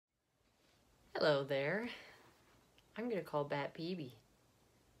Hello there. I'm gonna call Bat Baby.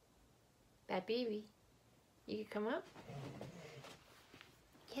 Bat Baby, you can come up?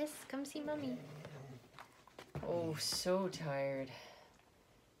 Yes, come see Mommy. Oh, so tired.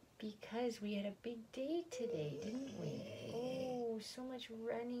 Because we had a big day today, didn't we? Oh, so much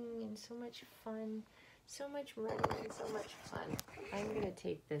running and so much fun. So much running and so much fun. I'm gonna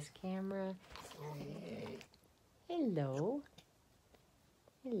take this camera. Hello.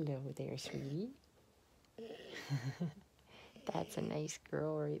 Hello there, sweetie. That's a nice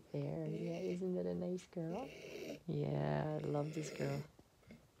girl right there. Yeah, isn't it a nice girl? Yeah, I love this girl.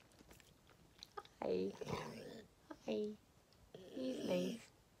 Hi. Hi. He's nice.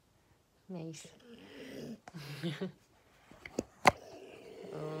 Nice.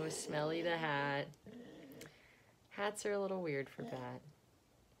 Oh, Smelly the hat. Hats are a little weird for Bat,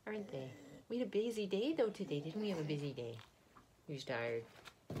 aren't they? We had a busy day though today. Didn't we have a busy day? Who's tired?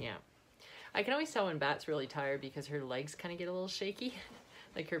 Yeah. I can always tell when Bat's really tired because her legs kind of get a little shaky.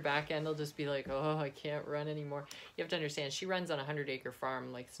 Like her back end will just be like, oh, I can't run anymore. You have to understand, she runs on a 100-acre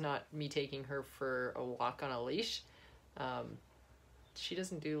farm. Like, it's not me taking her for a walk on a leash. She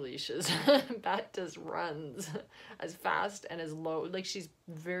doesn't do leashes. Bat just runs as fast and as low. Like, she's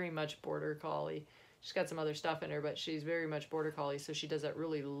very much border collie. She's got some other stuff in her, but she's very much border collie. So she does that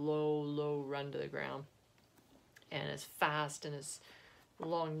really low run to the ground. And as fast and as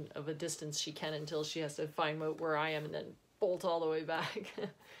long of a distance she can until she has to find where I am and then bolt all the way back.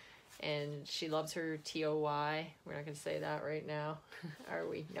 And she loves her TOY. We're not going to say that right now, are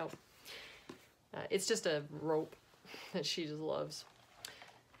we? Nope. It's just a rope that she just loves.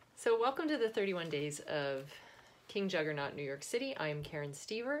 So welcome to the 31 days of King Juggernaut, New York City. I am Karen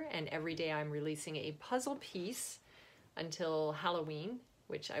Stever, and every day I'm releasing a puzzle piece until Halloween,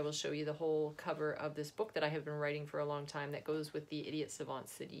 which I will show you the whole cover of this book that I have been writing for a long time that goes with the Idiot Savant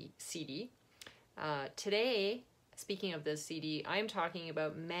CD. Today, speaking of this CD, I am talking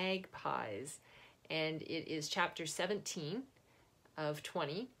about Magpies, and it is chapter 17 of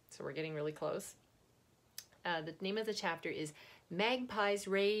 20, so we're getting really close. The name of the chapter is Magpies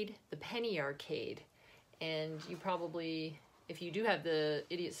Raid the Penny Arcade, and you probably, if you do have the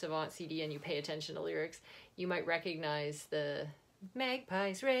Idiot Savant CD and you pay attention to lyrics, you might recognize the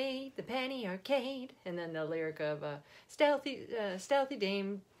Magpies raid the penny arcade, and then the lyric of stealthy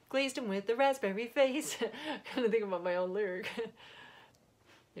dame glazed him with the raspberry face. Kind of think about my own lyric.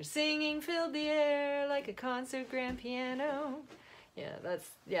 Their singing filled the air like a concert grand piano. Yeah,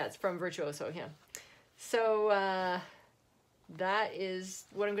 it's from Virtuoso. Yeah. So that is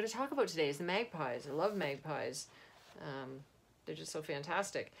what I'm going to talk about today. Is the magpies. I love magpies. They're just so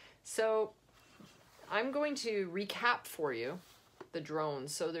fantastic. So I'm going to recap for you the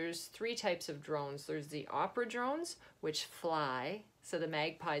drones. So there's three types of drones. There's the opera drones, which fly. So the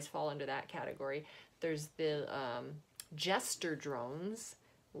magpies fall under that category. There's the jester drones,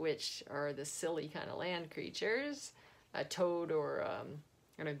 which are the silly kind of land creatures. A toad or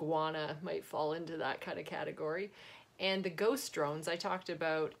an iguana might fall into that kind of category. And the ghost drones I talked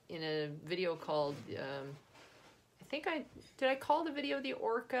about in a video called, did I call the video the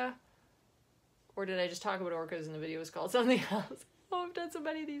orca? Or did I just talk about orcas and the video was called something else? Oh, I've done so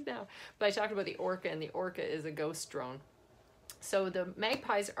many of these now. But I talked about the orca, and the orca is a ghost drone. So the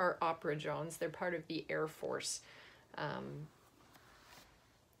magpies are opera drones. They're part of the Air Force.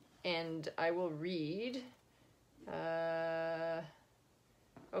 And I will read.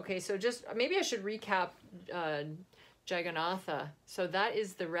 Okay, so just maybe I should recap JUGGERNAUT. So that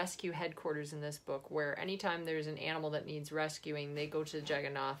is the rescue headquarters in this book, where anytime there's an animal that needs rescuing, they go to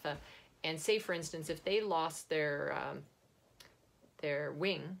JUGGERNAUT. And say, for instance, if they lost their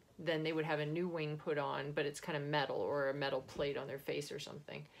wing, then they would have a new wing put on, but it's kind of metal or a metal plate on their face or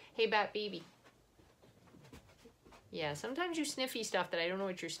something. Hey, Bat Baby. Yeah, sometimes you sniffy stuff that I don't know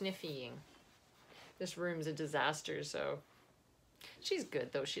what you're sniffying. This room's a disaster, so she's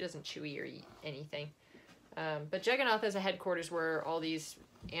good, though. She doesn't chewy or eat anything. But JUGGERNAUT is a headquarters where all these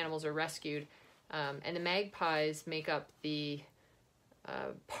animals are rescued, and the magpies make up the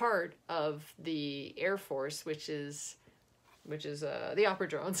part of the Air Force, which is the opera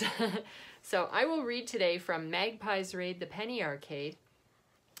drones. So I will read today from Magpies Raid the Penny Arcade.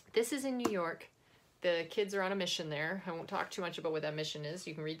 This is in New York. The kids are on a mission there. I won't talk too much about what that mission is.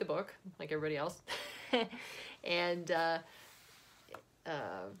 You can read the book like everybody else. And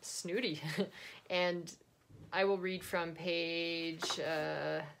snooty. And I will read from page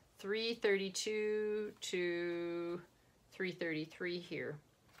 332 to 333 here.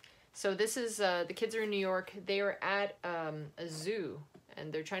 So this is, the kids are in New York. They are at a zoo,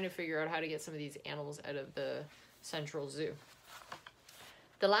 and they're trying to figure out how to get some of these animals out of the central zoo.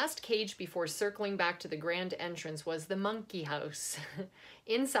 The last cage before circling back to the grand entrance was the monkey house.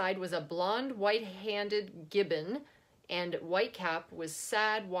 Inside was a blonde, white-handed gibbon, and Whitecap was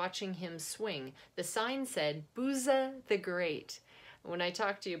sad watching him swing. The sign said, Booza the Great. When I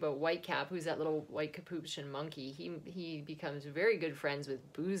talked to you about Whitecap, who's that little white capuchin monkey, he becomes very good friends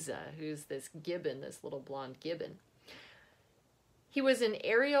with Booza, who's this gibbon, this little blonde gibbon. He was an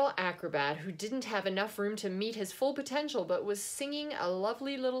aerial acrobat who didn't have enough room to meet his full potential, but was singing a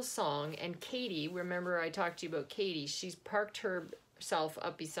lovely little song. And Katie, remember I talked to you about Katie, she's parked herself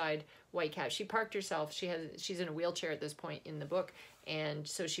up beside Whitecap. She parked herself, she's in a wheelchair at this point in the book, and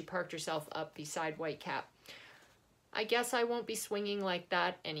so she parked herself up beside Whitecap. I guess I won't be swinging like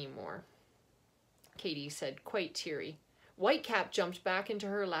that anymore, Katie said, quite teary. Whitecap jumped back into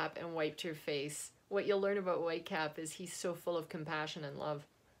her lap and wiped her face. What you'll learn about Whitecap is he's so full of compassion and love.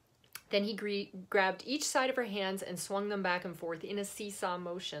 Then he grabbed each side of her hands and swung them back and forth in a seesaw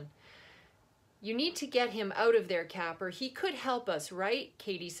motion. You need to get him out of there, Capper. He could help us, right?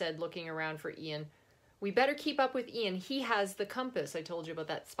 Katie said, looking around for Ian. We better keep up with Ian. He has the compass. I told you about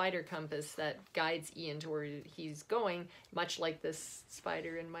that spider compass that guides Ian to where he's going, much like this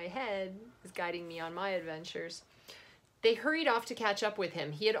spider in my head is guiding me on my adventures. They hurried off to catch up with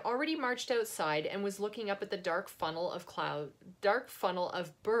him. He had already marched outside and was looking up at the dark funnel of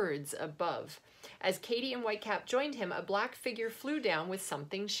birds above. As Katie and Whitecap joined him, a black figure flew down with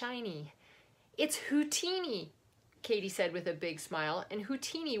something shiny. It's Houtini, Katie said with a big smile, and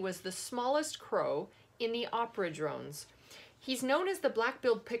Houtini was the smallest crow in the opera drones. He's known as the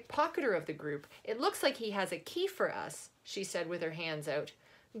black-billed pickpocketer of the group. It looks like he has a key for us, she said with her hands out.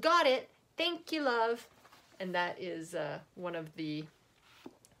 Got it. Thank you, love. And that is one of the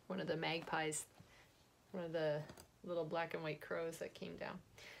magpies, one of the little black and white crows that came down.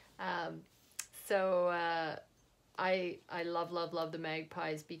 I love the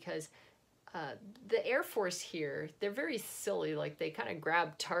magpies because the Air Force here, they're very silly. Like they kind of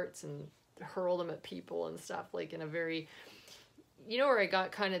grab tarts and hurl them at people and stuff. Like in a very, you know, where I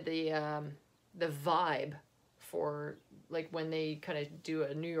got kind of the vibe for like when they kind of do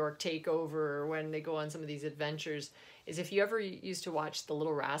a New York takeover or when they go on some of these adventures, is if you ever used to watch The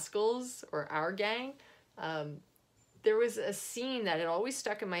Little Rascals or Our Gang, there was a scene that had always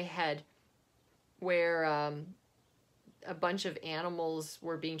stuck in my head where a bunch of animals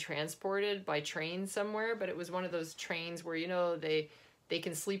were being transported by train somewhere, but it was one of those trains where, you know, they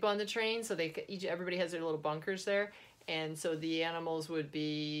can sleep on the train, so everybody has their little bunkers there, and so the animals would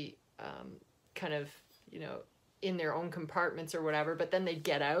be kind of, you know, in their own compartments or whatever, but then they'd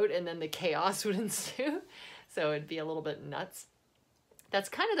get out and then the chaos would ensue. So it'd be a little bit nuts. That's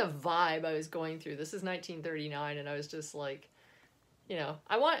kind of the vibe I was going through. This is 1939 and I was just like, you know,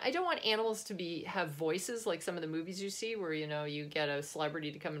 I don't want animals to have voices like some of the movies you see where, you know, you get a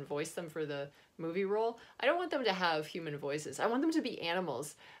celebrity to come and voice them for the movie role. I don't want them to have human voices. I want them to be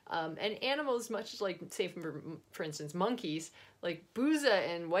animals. And animals, much like, say, for instance, monkeys, like Booza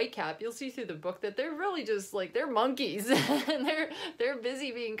and Whitecap, you'll see through the book that they're really just like, they're monkeys. And they're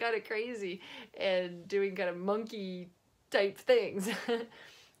busy being kind of crazy and doing kind of monkey type things.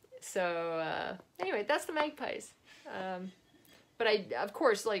 So anyway, that's the magpies. But of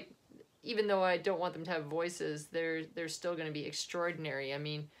course, like, even though I don't want them to have voices, they're still going to be extraordinary. I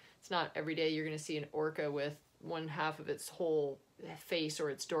mean, it's not every day you're going to see an orca with one half of its whole face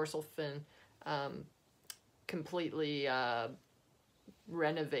or its dorsal fin completely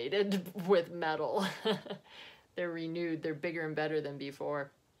renovated with metal. They're renewed. They're bigger and better than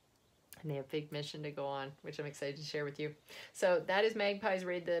before. And they have a big mission to go on, which I'm excited to share with you. So that is Magpies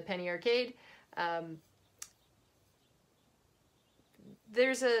Raid the Penny Arcade.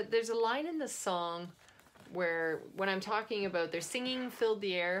 There's a line in the song where when I'm talking about their singing filled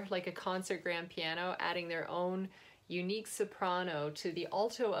the air like a concert grand piano, adding their own unique soprano to the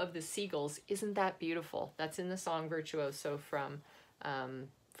alto of the seagulls. Isn't that beautiful? That's in the song Virtuoso from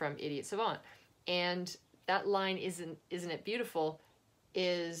Idiot Savant. And that line, isn't it beautiful,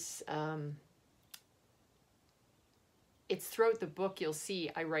 is it's throughout the book. You'll see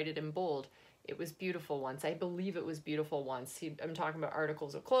I write it in bold. It was beautiful once. I believe it was beautiful once. I'm talking about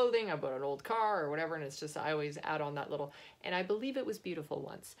articles of clothing, about an old car or whatever, and it's just I always add on that little, and I believe it was beautiful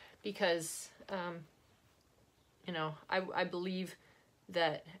once because, you know, I believe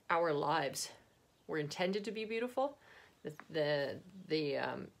that our lives were intended to be beautiful. The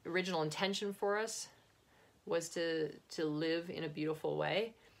original intention for us was to live in a beautiful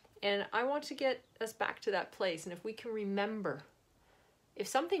way, and I want to get us back to that place. And if we can remember, if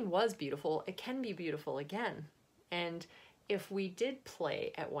something was beautiful, it can be beautiful again. And if we did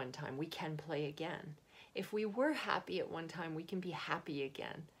play at one time, we can play again. if we were happy at one time, we can be happy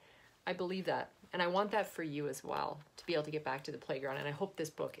again. I believe that. And I want that for you as well, to be able to get back to the playground. And I hope this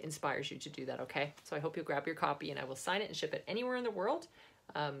book inspires you to do that, okay? So I hope you'll grab your copy, and I will sign it and ship it anywhere in the world.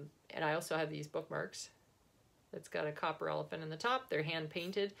 And I also have these bookmarks. It's got a copper elephant in the top. They're hand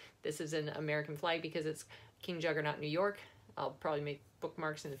painted. This is an American flag because it's King Juggernaut, New York. I'll probably make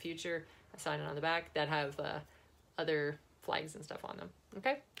bookmarks in the future. I sign it on the back that have other flags and stuff on them.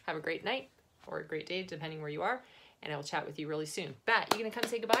 Okay? Have a great night or a great day, depending where you are. And I will chat with you really soon. Bat, you gonna come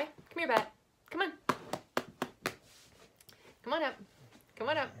say goodbye? Come here, Bat. Come on. Come on up. Come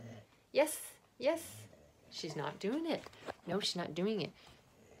on up. Yes. Yes. She's not doing it. No, she's not doing it.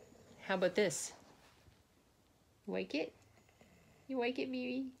 How about this? You like it? You like it,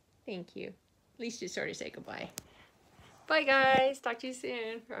 baby? Thank you. At least you sort of say goodbye. Bye, guys. Talk to you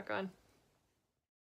soon. Rock on.